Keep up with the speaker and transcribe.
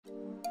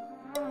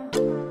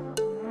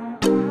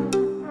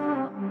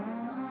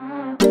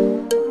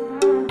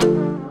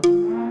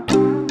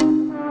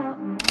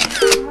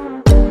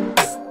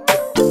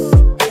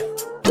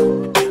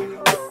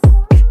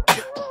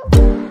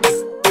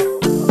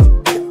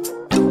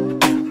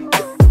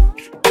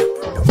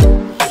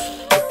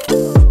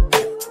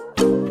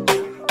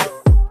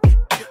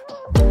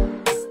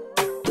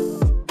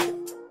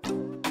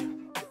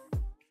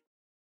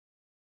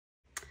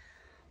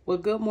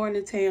good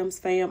morning, Tams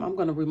fam. I'm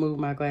going to remove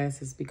my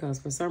glasses because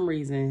for some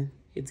reason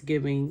it's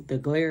giving the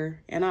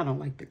glare and I don't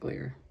like the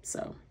glare.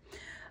 So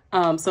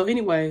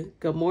anyway,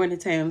 good morning,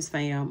 Tams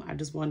fam. I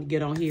just wanted to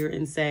get on here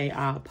and say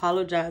I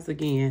apologize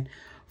again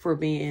for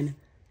being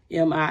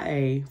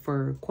MIA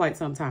for quite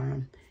some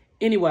time.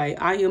 Anyway,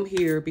 I am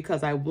here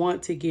because I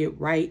want to get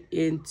right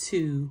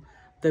into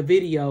the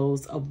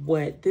videos of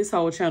what this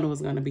whole channel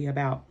is going to be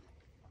about.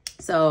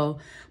 So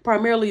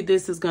primarily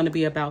this is going to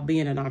be about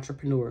being an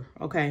entrepreneur.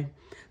 Okay.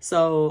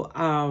 So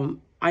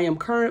I am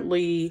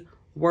currently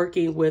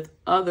working with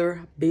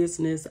other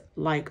business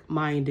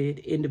like-minded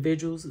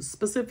individuals,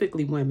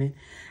 specifically women.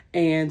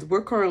 And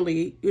we're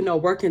currently,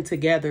 working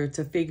together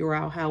to figure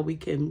out how we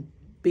can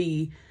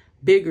be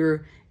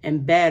bigger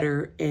and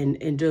better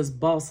and just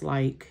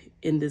boss-like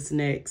in this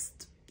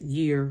next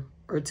year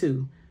or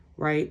two,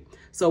 right?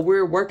 So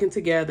we're working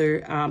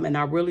together and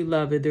I really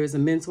love it. There's a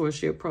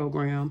mentorship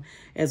program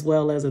as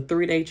well as a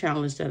 3-day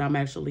challenge that I'm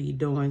actually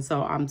doing.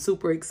 So I'm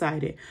super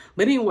excited.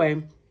 But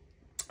anyway,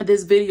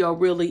 this video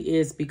really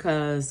is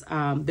because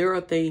there are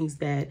things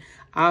that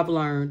I've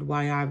learned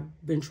while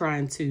I've been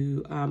trying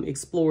to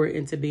explore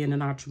into being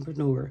an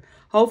entrepreneur.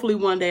 Hopefully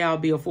one day I'll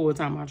be a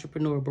full-time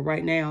entrepreneur, but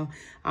right now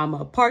I'm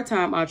a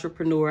part-time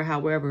entrepreneur.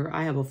 However,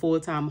 I have a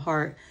full-time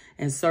heart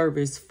and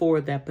service for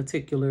that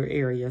particular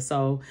area.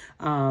 So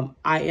I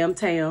am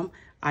Tam.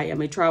 I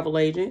am a travel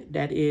agent.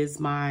 That is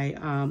my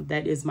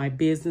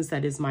business.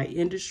 That is my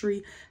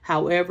industry.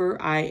 However,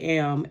 I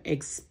am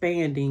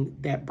expanding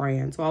that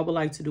brand. So I would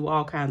like to do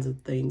all kinds of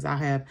things. I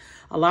have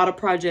a lot of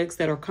projects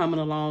that are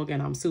coming along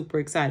and I'm super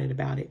excited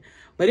about it.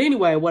 But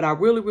anyway, what I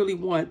really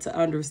want to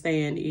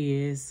understand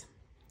is,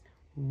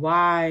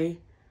 why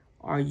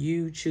are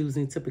you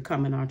choosing to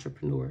become an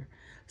entrepreneur?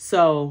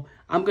 So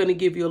I'm going to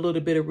give you a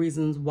little bit of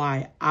reasons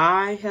why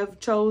I have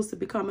chose to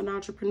become an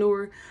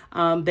entrepreneur.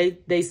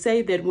 They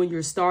say that when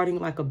you're starting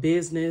like a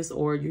business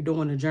or you're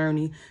doing a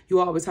journey, you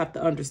always have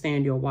to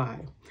understand your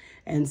why.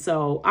 And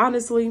so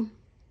honestly,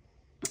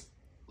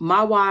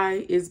 my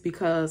why is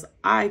because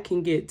I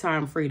can get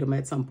time freedom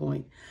at some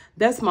point.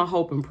 That's my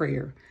hope and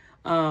prayer.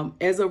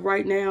 As of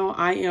right now,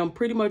 I am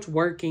pretty much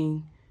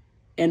working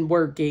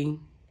for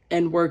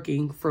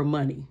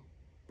money,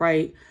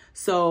 right?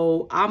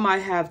 So I might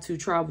have to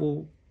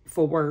travel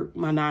for work,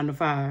 my 9 to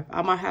 5.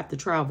 I might have to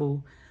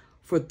travel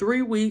for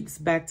 3 weeks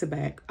back to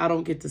back. I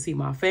don't get to see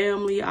my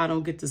family. I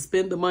don't get to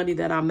spend the money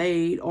that I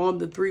made on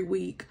the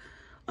 3-week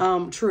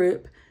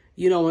trip,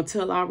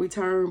 until I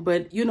return.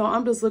 But,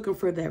 I'm just looking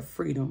for that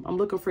freedom. I'm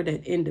looking for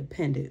that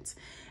independence.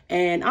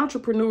 And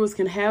entrepreneurs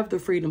can have the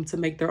freedom to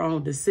make their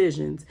own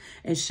decisions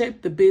and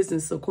shape the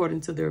business according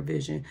to their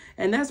vision.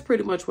 And that's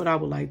pretty much what I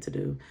would like to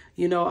do.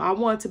 I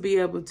want to be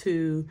able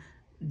to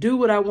do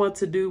what I want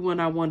to do when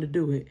I want to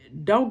do it.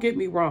 Don't get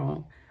me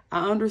wrong.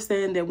 I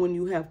understand that when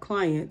you have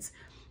clients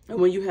and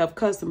when you have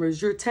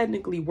customers, you're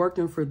technically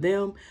working for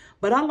them.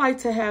 But I like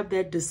to have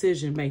that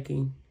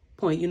decision-making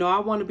point. I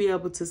want to be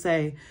able to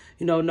say,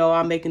 no,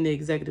 I'm making the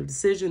executive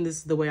decision. This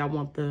is the way I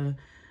want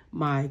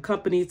my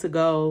company to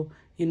go,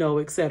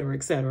 et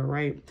cetera,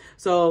 right?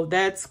 So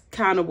that's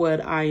kind of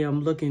what I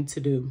am looking to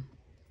do.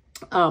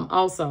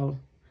 Also,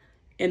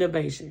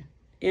 innovation.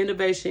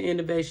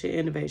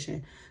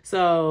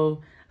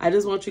 So I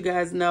just want you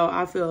guys to know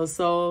I feel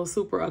so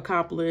super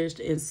accomplished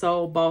and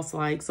so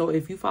boss-like. So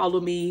if you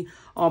follow me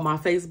on my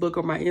Facebook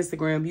or my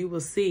Instagram, you will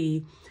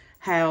see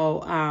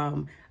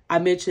how I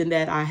mentioned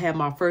that I had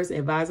my first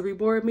advisory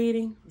board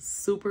meeting.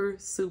 Super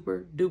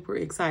duper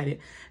excited.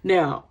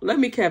 Now, let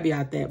me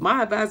caveat that.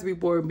 My advisory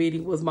board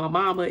meeting was my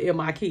mama and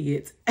my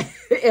kids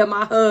and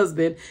my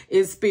husband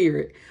in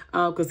spirit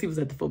because he was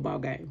at the football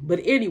game. But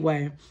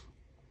anyway,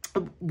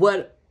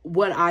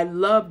 what I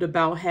loved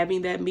about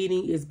having that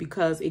meeting is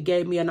because it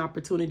gave me an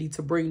opportunity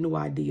to bring new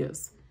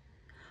ideas,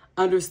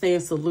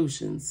 understand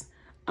solutions,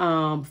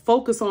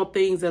 focus on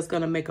things that's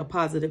going to make a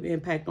positive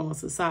impact on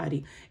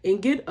society and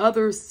get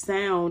other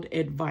sound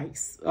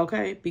advice.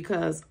 Okay.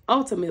 Because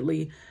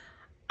ultimately,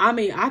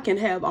 I can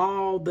have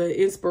all the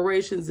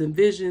inspirations and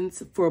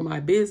visions for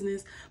my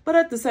business, but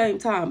at the same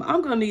time,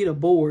 I'm going to need a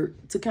board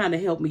to kind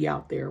of help me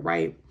out there.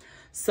 Right.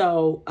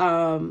 So,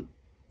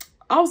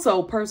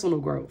 also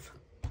personal growth.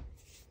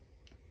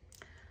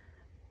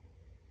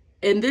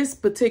 In this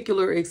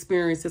particular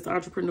experience, this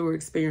entrepreneur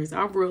experience,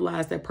 I've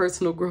realized that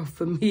personal growth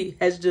for me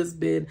has just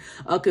been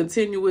a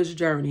continuous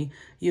journey.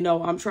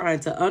 I'm trying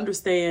to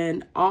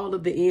understand all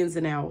of the ins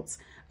and outs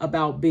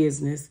about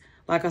business.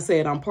 Like I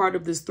said, I'm part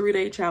of this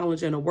 3-day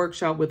challenge and a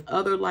workshop with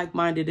other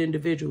like-minded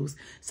individuals.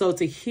 So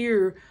to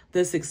hear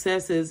the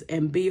successes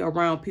and be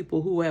around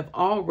people who have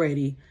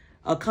already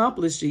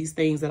accomplish these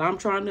things that I'm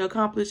trying to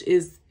accomplish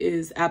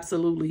is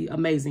absolutely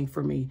amazing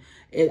for me.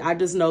 I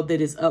just know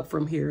that it's up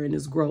from here and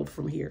it's growth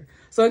from here.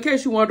 So in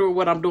case you wonder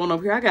what I'm doing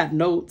over here, I got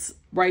notes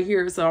right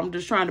here. So I'm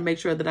just trying to make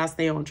sure that I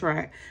stay on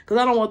track because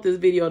I don't want this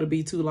video to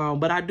be too long,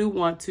 but I do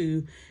want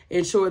to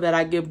ensure that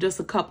I give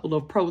just a couple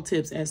of pro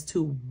tips as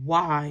to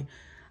why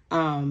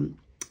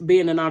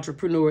being an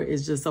entrepreneur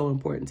is just so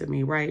important to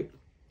me, right?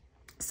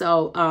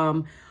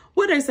 So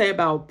what they say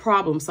about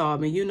problem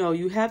solving. You know,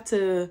 you have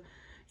to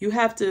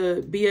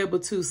be able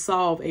to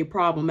solve a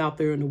problem out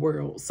there in the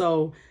world.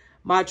 So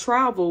my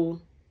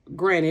travel,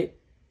 granted,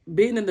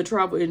 being in the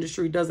travel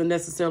industry doesn't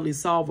necessarily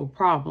solve a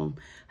problem.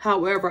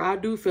 However, I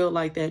do feel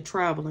like that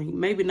traveling,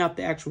 maybe not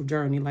the actual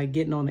journey, like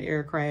getting on the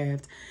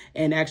aircraft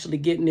and actually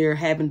getting there,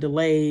 having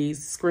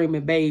delays,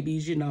 screaming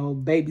babies, you know,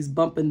 babies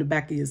bumping the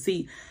back of your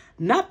seat.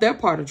 Not that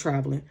part of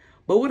traveling.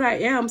 But what I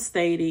am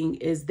stating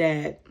is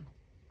that,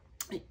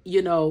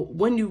 you know,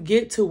 when you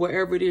get to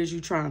wherever it is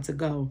you're trying to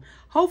go,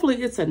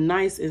 hopefully it's a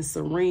nice and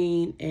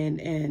serene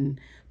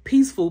and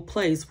peaceful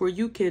place where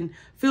you can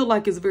feel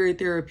like it's very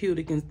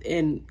therapeutic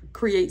and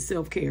create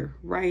self-care,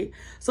 right?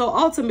 So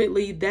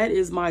ultimately, that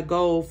is my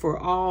goal for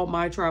all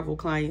my travel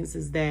clients,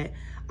 is that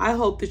I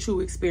hope that you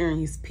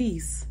experience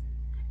peace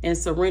and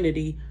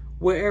serenity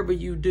wherever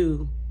you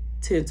do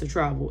tend to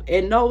travel.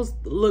 And those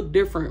look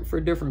different for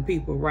different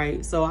people,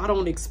 right? So I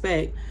don't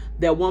expect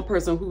that one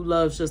person who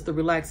loves just the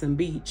relaxing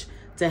beach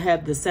to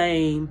have the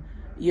same,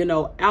 you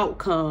know,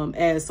 outcome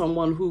as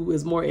someone who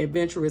is more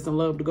adventurous and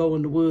love to go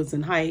in the woods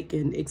and hike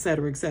and et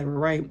cetera,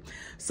 right?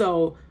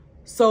 So,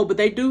 but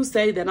they do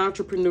say that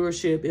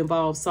entrepreneurship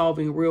involves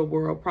solving real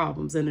world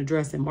problems and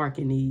addressing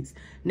market needs.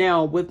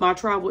 Now, with my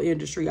travel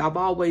industry, I've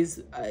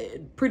always,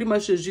 pretty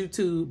much this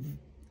YouTube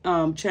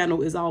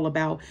channel is all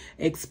about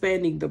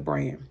expanding the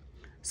brand.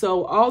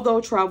 So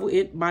although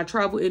my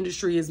travel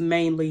industry is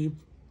mainly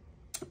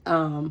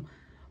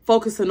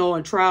focusing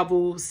on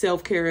travel,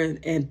 self-care,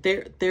 and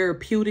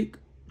therapeutic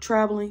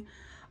traveling,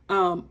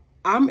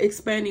 I'm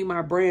expanding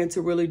my brand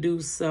to really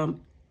do some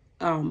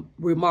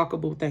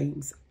remarkable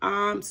things.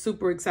 I'm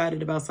super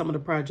excited about some of the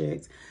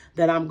projects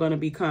that I'm going to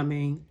be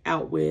coming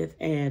out with,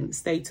 and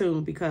stay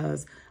tuned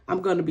because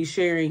I'm going to be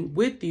sharing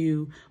with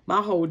you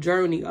my whole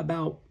journey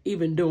about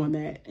even doing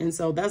that. And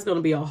so that's going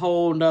to be a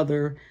whole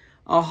nother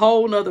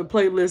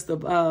playlist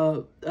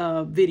of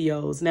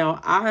videos.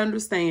 Now, I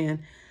understand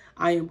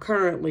I am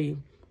currently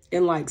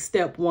in like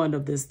step 1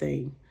 of this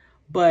thing,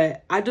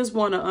 but I just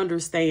want to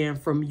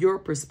understand from your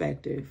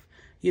perspective,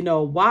 you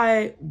know,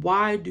 why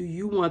do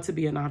you want to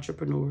be an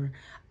entrepreneur?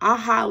 I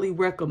highly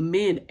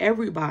recommend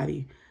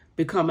everybody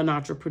become an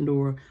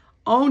entrepreneur,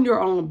 own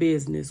your own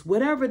business,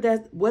 whatever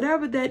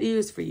that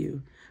is for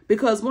you.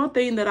 Because one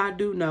thing that I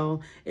do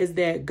know is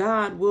that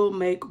God will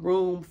make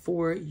room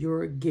for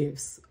your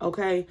gifts,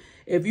 okay?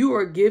 If you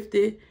are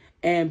gifted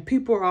and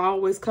people are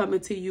always coming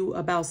to you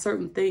about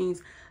certain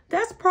things,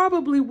 that's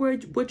probably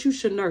what you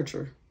should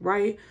nurture,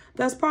 right?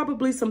 That's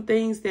probably some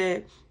things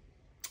that,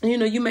 you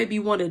know, you maybe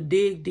want to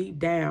dig deep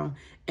down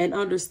and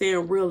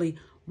understand really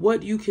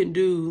what you can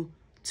do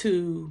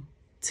to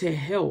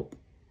help,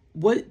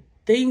 what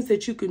things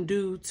that you can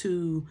do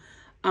to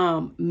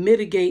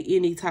mitigate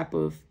any type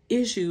of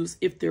issues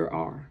if there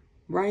are,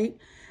 right?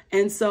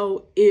 And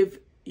so if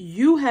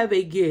you have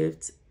a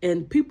gift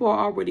and people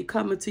are already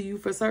coming to you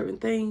for certain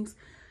things,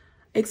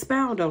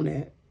 expound on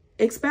that.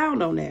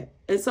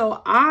 And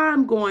so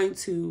I'm going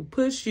to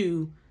push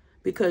you,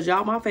 because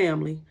y'all my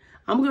family,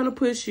 I'm going to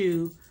push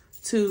you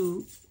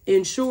to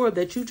ensure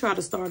that you try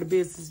to start a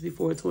business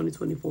before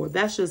 2024.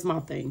 That's just my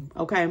thing,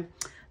 okay?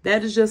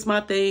 That is just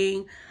my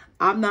thing.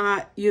 I'm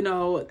not, you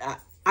know,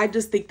 I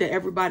just think that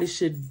everybody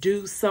should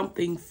do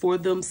something for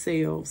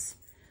themselves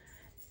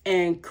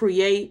and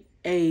create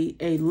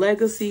a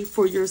legacy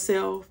for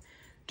yourself.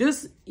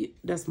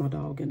 That's my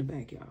dog in the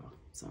back, y'all.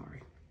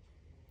 Sorry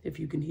if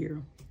you can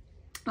hear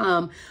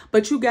him.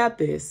 But you got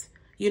this.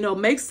 You know,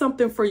 make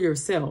something for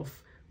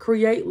yourself.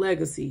 Create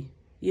legacy.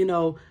 You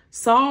know,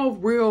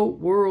 solve real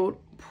world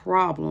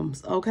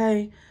problems,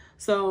 okay?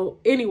 So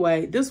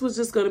anyway, this was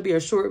just going to be a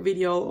short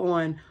video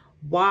on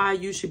why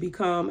you should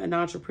become an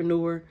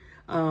entrepreneur,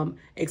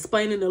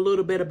 explaining a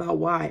little bit about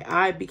why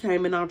I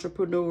became an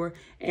entrepreneur.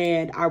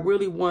 And I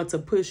really want to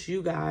push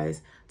you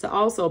guys to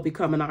also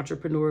become an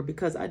entrepreneur,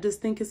 because I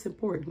just think it's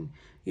important.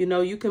 You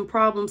know, you can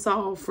problem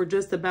solve for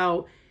just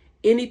about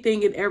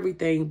anything and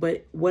everything.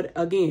 But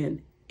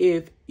again,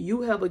 if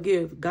you have a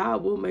gift,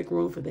 God will make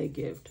room for that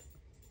gift.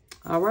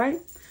 All right.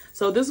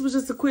 So this was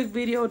just a quick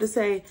video to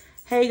say,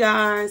 hey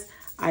guys,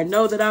 I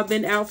know that I've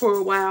been out for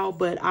a while,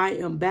 but I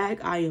am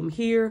back. I am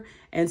here.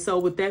 And so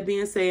with that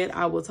being said,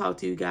 I will talk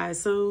to you guys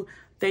soon.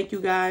 Thank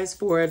you guys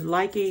for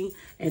liking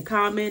and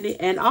commenting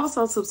and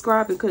also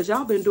subscribing, because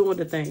y'all been doing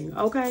the thing.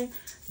 Okay.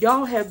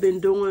 Y'all have been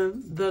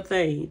doing the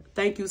thing.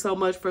 Thank you so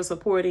much for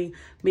supporting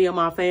me and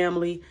my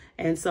family.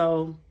 And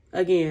so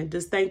again,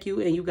 just thank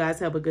you, and you guys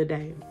have a good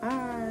day.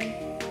 Bye.